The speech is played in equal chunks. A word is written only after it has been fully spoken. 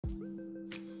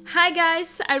Hi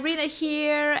guys, Irina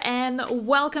here and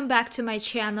welcome back to my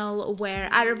channel where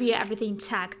I review everything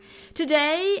tech.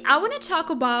 Today I want to talk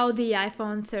about the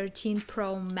iPhone 13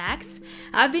 Pro Max.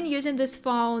 I've been using this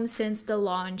phone since the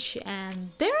launch and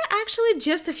there are actually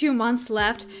just a few months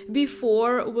left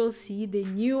before we'll see the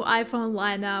new iPhone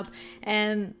lineup,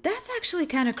 and that's actually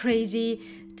kind of crazy.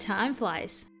 Time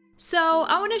flies. So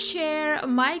I want to share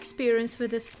my experience with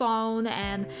this phone,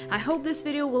 and I hope this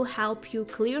video will help you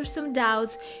clear some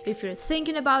doubts if you're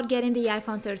thinking about getting the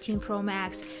iPhone 13 Pro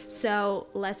Max. So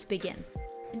let's begin.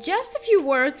 Just a few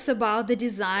words about the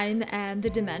design and the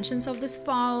dimensions of this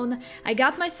phone. I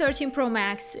got my 13 Pro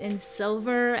Max in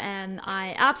silver and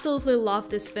I absolutely love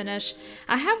this finish.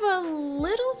 I have a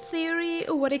little theory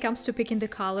when it comes to picking the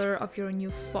color of your new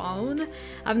phone.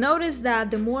 I've noticed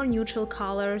that the more neutral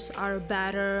colors are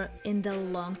better in the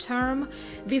long term.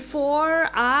 Before,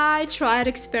 I tried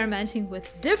experimenting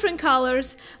with different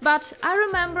colors, but I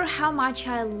remember how much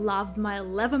I loved my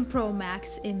 11 Pro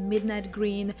Max in midnight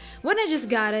green when I just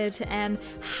got it, and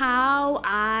how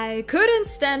I couldn't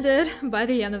stand it by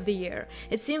the end of the year.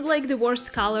 It seemed like the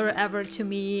worst color ever to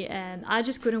me, and I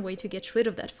just couldn't wait to get rid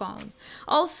of that phone.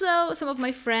 Also, some of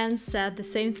my friends said the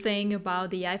same thing about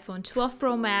the iPhone 12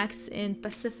 Pro Max in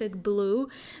Pacific Blue.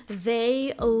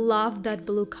 They loved that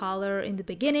blue color in the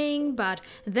beginning, but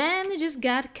then it just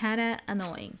got kinda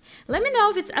annoying. Let me know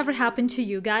if it's ever happened to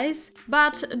you guys.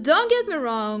 But don't get me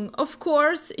wrong, of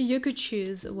course you could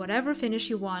choose whatever finish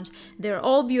you want. They're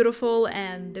all beautiful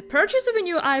and the purchase of a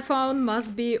new iPhone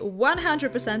must be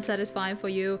 100% satisfying for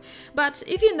you. But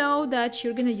if you know that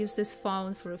you're gonna use this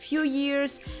phone for a few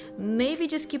years, maybe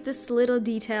just keep this little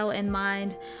detail in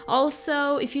mind.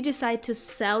 Also, if you decide to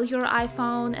sell your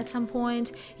iPhone at some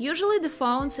point, usually the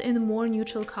phones in more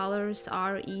neutral colors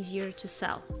are easier to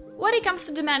sell. When it comes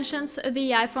to dimensions,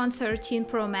 the iPhone 13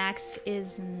 Pro Max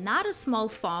is not a small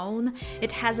phone.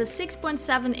 It has a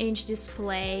 6.7-inch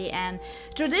display, and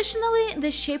traditionally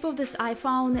the shape of this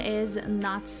iPhone is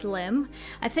not slim.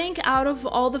 I think out of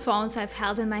all the phones I've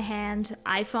held in my hand,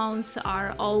 iPhones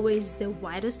are always the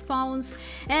widest phones,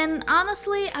 and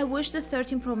honestly I wish the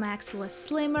 13 Pro Max was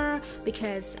slimmer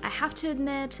because I have to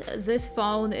admit this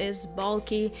phone is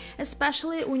bulky,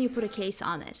 especially when you put a case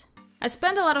on it. I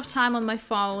spend a lot of time on my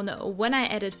phone when I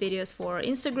edit videos for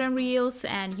Instagram Reels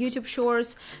and YouTube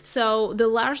Shorts, so the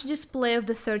large display of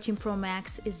the 13 Pro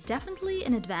Max is definitely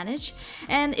an advantage.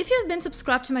 And if you've been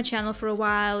subscribed to my channel for a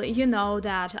while, you know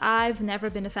that I've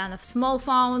never been a fan of small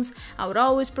phones. I would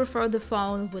always prefer the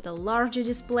phone with a larger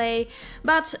display,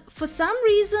 but for some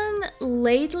reason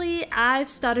lately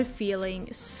I've started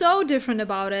feeling so different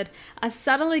about it. I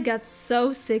suddenly got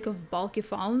so sick of bulky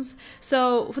phones,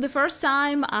 so for the first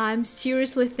time I'm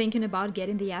seriously thinking about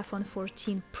getting the iPhone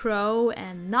 14 Pro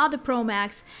and not the Pro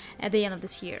Max at the end of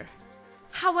this year.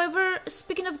 However,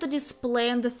 speaking of the display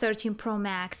on the 13 Pro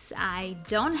Max, I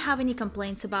don't have any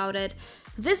complaints about it.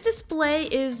 This display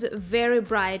is very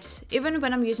bright. Even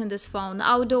when I'm using this phone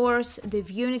outdoors, the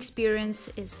viewing experience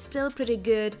is still pretty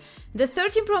good. The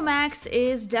 13 Pro Max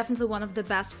is definitely one of the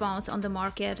best phones on the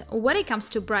market when it comes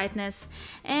to brightness.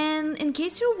 And in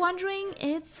case you're wondering,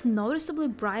 it's noticeably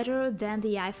brighter than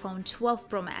the iPhone 12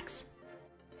 Pro Max.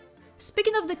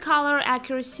 Speaking of the color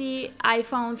accuracy,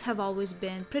 iPhones have always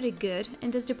been pretty good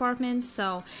in this department,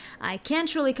 so I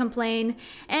can't really complain.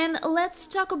 And let's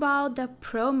talk about the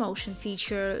ProMotion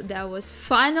feature that was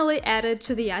finally added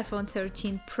to the iPhone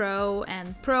 13 Pro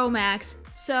and Pro Max.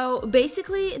 So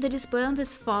basically, the display on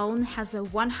this phone has a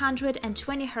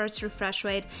 120 Hz refresh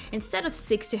rate instead of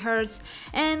 60 Hz.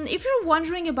 And if you're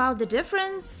wondering about the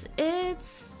difference,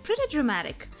 it's pretty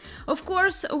dramatic. Of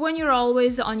course, when you're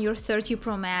always on your 13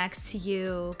 Pro Max,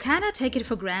 you kinda take it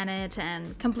for granted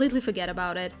and completely forget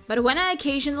about it. But when I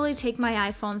occasionally take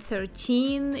my iPhone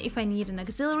 13, if I need an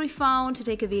auxiliary phone to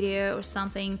take a video or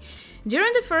something,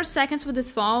 during the first seconds with this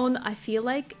phone, I feel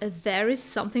like there is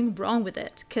something wrong with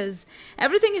it, cause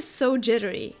everything is so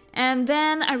jittery. And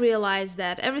then I realized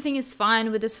that everything is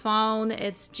fine with this phone,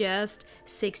 it's just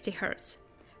 60 Hz.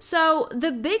 So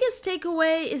the biggest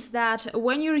takeaway is that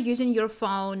when you're using your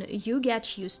phone, you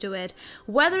get used to it,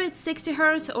 whether it's 60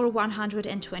 Hz or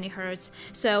 120 Hz.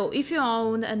 So if you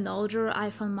own an older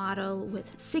iPhone model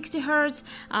with 60 Hz,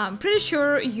 I'm pretty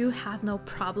sure you have no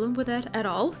problem with it at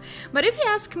all. But if you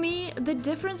ask me, the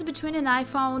difference between an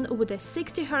iPhone with a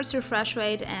 60 Hz refresh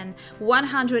rate and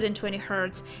 120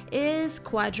 Hz is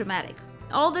quite dramatic.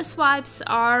 All the swipes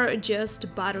are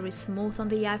just buttery smooth on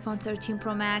the iPhone 13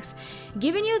 Pro Max,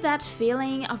 giving you that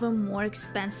feeling of a more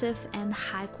expensive and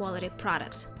high-quality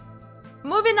product.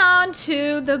 Moving on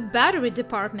to the battery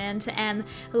department, and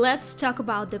let's talk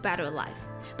about the battery life.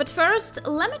 But first,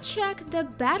 let me check the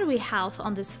battery health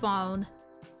on this phone.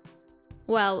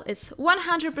 Well, it's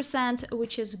 100%,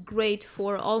 which is great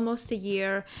for almost a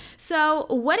year. So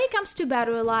when it comes to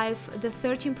battery life, the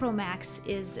 13 Pro Max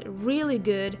is really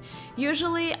good.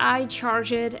 Usually I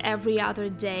charge it every other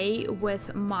day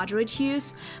with moderate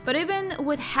use, but even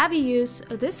with heavy use,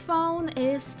 this phone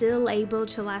is still able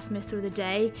to last me through the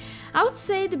day. I would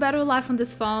say the battery life on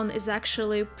this phone is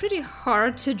actually pretty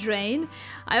hard to drain.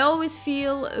 I always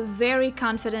feel very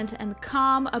confident and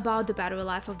calm about the battery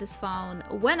life of this phone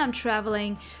when I'm traveling.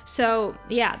 So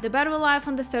yeah, the battery life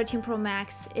on the 13 Pro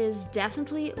Max is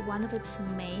definitely one of its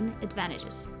main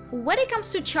advantages. When it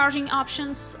comes to charging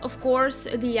options, of course,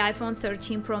 the iPhone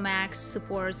 13 Pro Max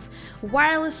supports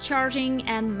wireless charging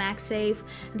and MagSafe.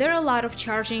 There are a lot of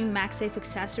charging MagSafe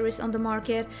accessories on the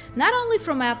market, not only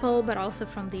from Apple, but also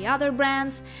from the other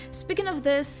brands. Speaking of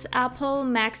this Apple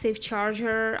MagSafe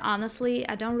charger, honestly,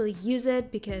 I don't really use it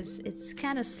because it's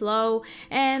kind of slow,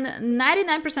 and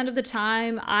 99% of the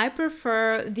time, I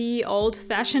prefer the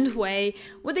old-fashioned way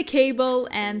with the cable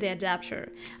and the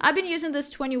adapter. I've been using this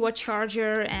 20-watt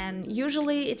charger, and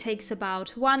usually it takes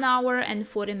about 1 hour and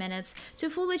 40 minutes to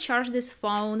fully charge this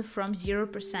phone from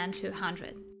 0% to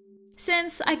 100.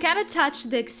 Since I kinda touched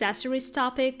the accessories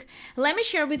topic, let me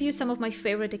share with you some of my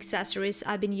favorite accessories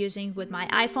I've been using with my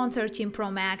iPhone 13 Pro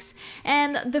Max.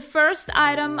 And the first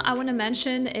item I want to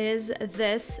mention is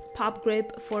this pop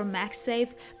grip for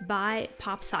MagSafe by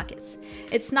Pop Sockets.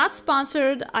 It's not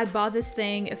sponsored, I bought this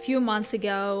thing a few months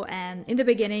ago, and in the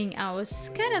beginning I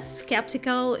was kinda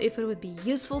skeptical if it would be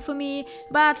useful for me,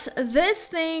 but this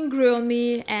thing grew on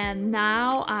me and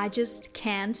now I just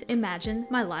can't imagine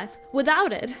my life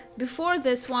without it. Before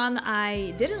this one,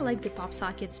 I didn't like the pop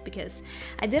sockets because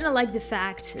I didn't like the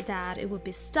fact that it would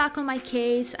be stuck on my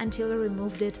case until I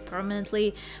removed it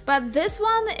permanently. But this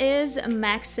one is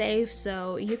MagSafe,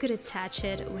 so you could attach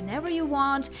it whenever you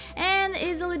want and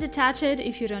easily detach it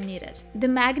if you don't need it. The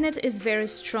magnet is very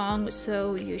strong,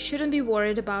 so you shouldn't be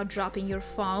worried about dropping your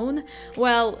phone.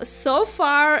 Well, so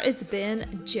far it's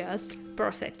been just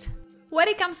perfect. When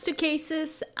it comes to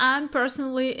cases, I'm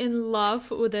personally in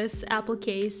love with this Apple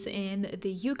case in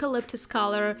the eucalyptus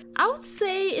color. I would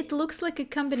say it looks like a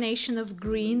combination of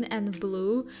green and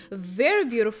blue, very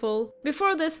beautiful.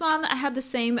 Before this one, I had the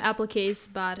same Apple case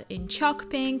but in chalk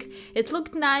pink. It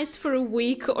looked nice for a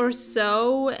week or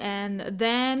so, and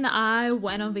then I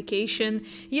went on vacation,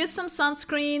 used some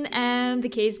sunscreen, and the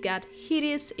case got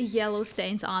hideous yellow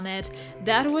stains on it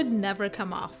that would never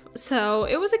come off. So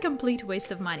it was a complete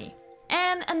waste of money.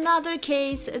 And another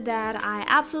case that I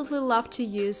absolutely love to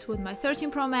use with my 13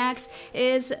 Pro Max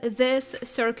is this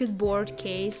circuit board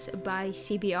case by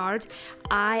CB Art.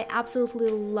 I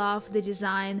absolutely love the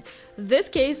design. This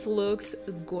case looks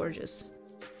gorgeous.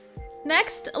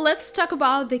 Next, let's talk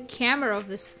about the camera of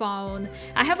this phone.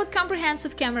 I have a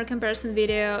comprehensive camera comparison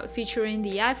video featuring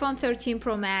the iPhone 13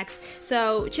 Pro Max,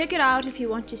 so check it out if you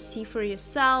want to see for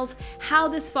yourself how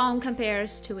this phone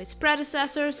compares to its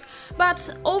predecessors. But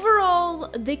overall,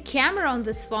 the camera on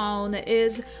this phone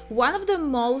is one of the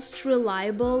most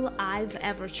reliable I've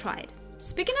ever tried.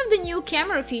 Speaking of the new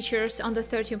camera features on the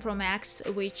 13 Pro Max,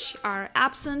 which are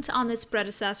absent on its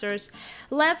predecessors,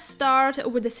 let's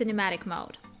start with the cinematic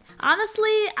mode.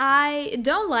 Honestly, I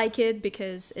don't like it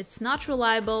because it's not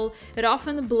reliable, it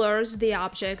often blurs the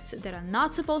objects that are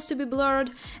not supposed to be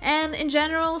blurred, and in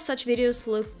general such videos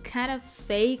look kind of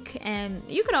fake and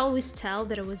you could always tell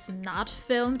that it was not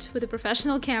filmed with a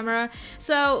professional camera,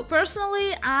 so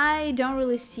personally I don't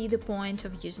really see the point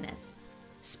of using it.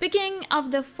 Speaking of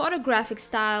the photographic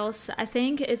styles, I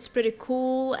think it's pretty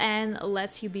cool and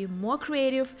lets you be more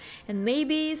creative and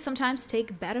maybe sometimes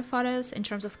take better photos in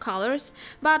terms of colors,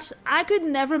 but I could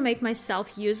never make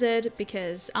myself use it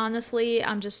because honestly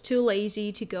I'm just too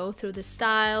lazy to go through the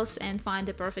styles and find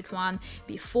the perfect one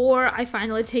before I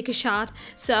finally take a shot,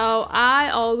 so I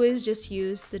always just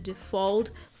use the default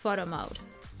photo mode.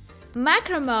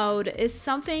 Macro mode is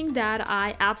something that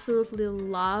I absolutely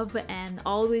love and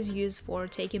always use for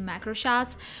taking macro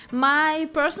shots. My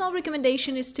personal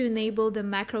recommendation is to enable the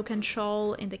macro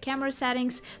control in the camera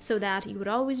settings so that you would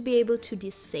always be able to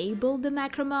disable the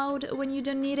macro mode when you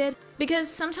don't need it.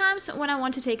 Because sometimes when I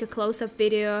want to take a close-up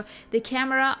video, the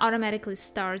camera automatically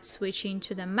starts switching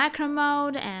to the macro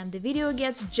mode and the video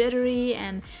gets jittery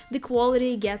and the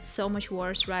quality gets so much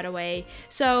worse right away.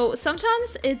 So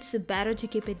sometimes it's better to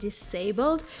keep it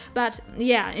disabled, but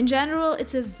yeah, in general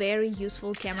it's a very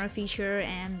useful camera feature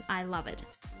and I love it.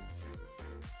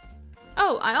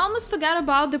 Oh, I almost forgot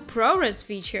about the ProRes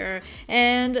feature.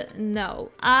 And no,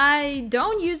 I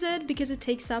don't use it because it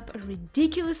takes up a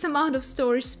ridiculous amount of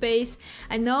storage space.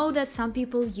 I know that some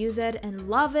people use it and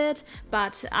love it,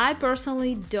 but I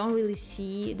personally don't really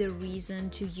see the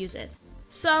reason to use it.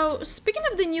 So, speaking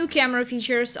of the new camera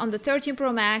features on the 13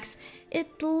 Pro Max,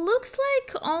 it looks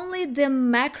like only the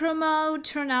macro mode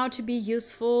turned out to be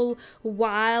useful,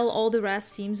 while all the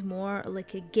rest seems more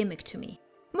like a gimmick to me.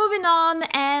 Moving on,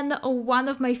 and one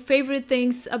of my favorite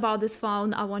things about this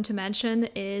phone I want to mention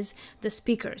is the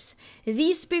speakers.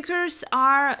 These speakers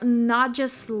are not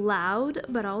just loud,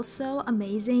 but also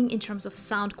amazing in terms of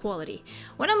sound quality.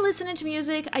 When I'm listening to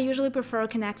music, I usually prefer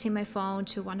connecting my phone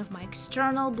to one of my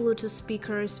external Bluetooth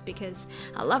speakers because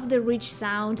I love the rich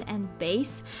sound and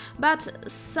bass, but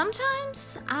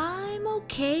sometimes I'm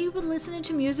okay with listening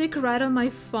to music right on my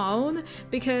phone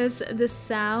because the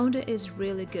sound is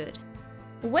really good.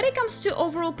 When it comes to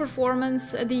overall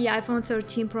performance, the iPhone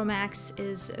 13 Pro Max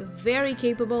is very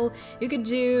capable. You could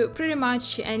do pretty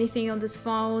much anything on this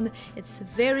phone. It's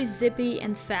very zippy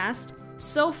and fast.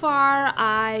 So far,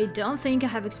 I don't think I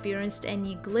have experienced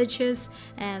any glitches,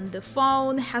 and the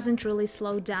phone hasn't really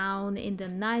slowed down in the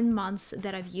 9 months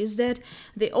that I've used it.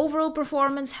 The overall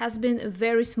performance has been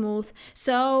very smooth,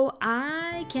 so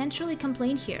I can't really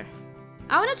complain here.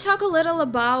 I want to talk a little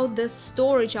about the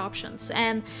storage options,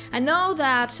 and I know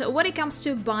that when it comes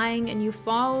to buying a new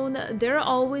phone, there are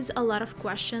always a lot of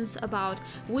questions about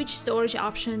which storage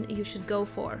option you should go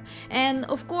for. And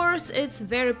of course, it's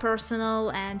very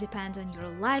personal and depends on your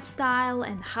lifestyle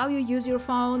and how you use your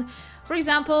phone. For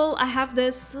example, I have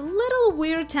this little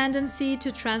weird tendency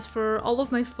to transfer all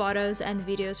of my photos and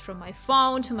videos from my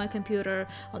phone to my computer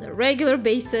on a regular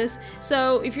basis.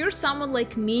 So if you're someone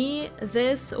like me,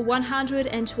 this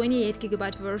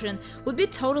 128GB version would be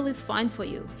totally fine for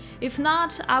you. If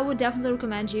not, I would definitely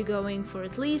recommend you going for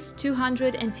at least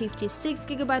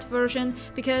 256GB version,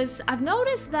 because I've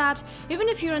noticed that even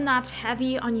if you're not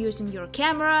heavy on using your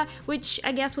camera, which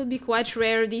I guess would be quite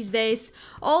rare these days,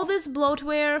 all this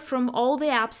bloatware from all the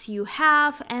apps you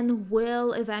have and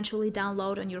will eventually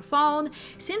download on your phone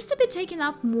seems to be taking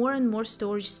up more and more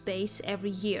storage space every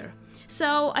year.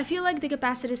 So I feel like the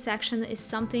capacity section is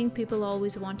something people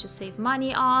always want to save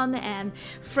money on, and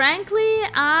frankly,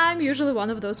 I'm usually one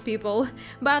of those people.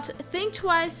 But think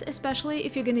twice, especially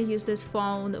if you're gonna use this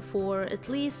phone for at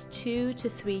least 2 to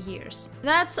 3 years.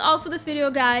 That's all for this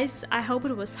video, guys. I hope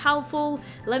it was helpful.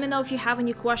 Let me know if you have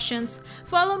any questions.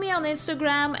 Follow me on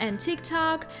Instagram and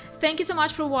TikTok. Thank you so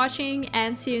much for watching,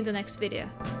 and see you in the next video.